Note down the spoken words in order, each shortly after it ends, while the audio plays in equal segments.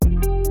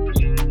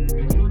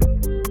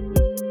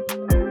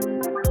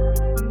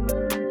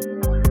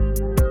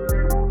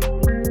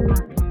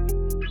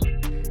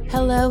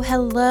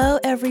Hello,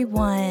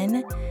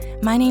 everyone.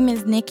 My name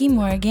is Nikki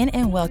Morgan,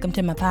 and welcome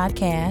to my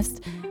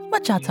podcast,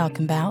 Whatchall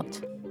Talkin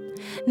Bout.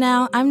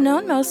 Now, I'm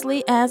known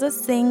mostly as a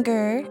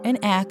singer, an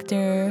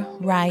actor,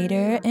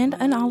 writer, and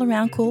an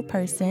all-around cool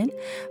person,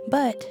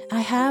 but I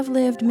have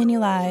lived many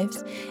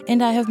lives,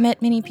 and I have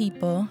met many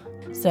people.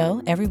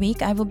 So, every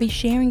week I will be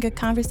sharing a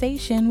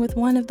conversation with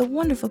one of the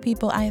wonderful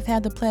people I have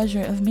had the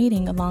pleasure of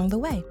meeting along the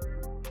way.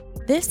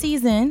 This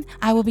season,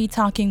 I will be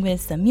talking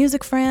with some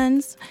music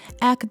friends,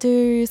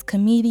 actors,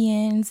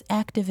 comedians,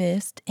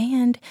 activists,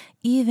 and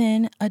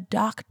even a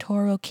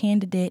doctoral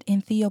candidate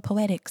in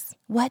theopoetics.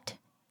 What?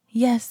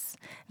 Yes,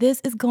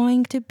 this is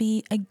going to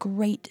be a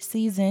great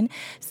season,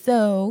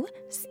 so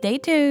stay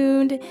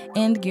tuned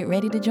and get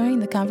ready to join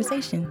the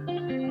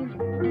conversation.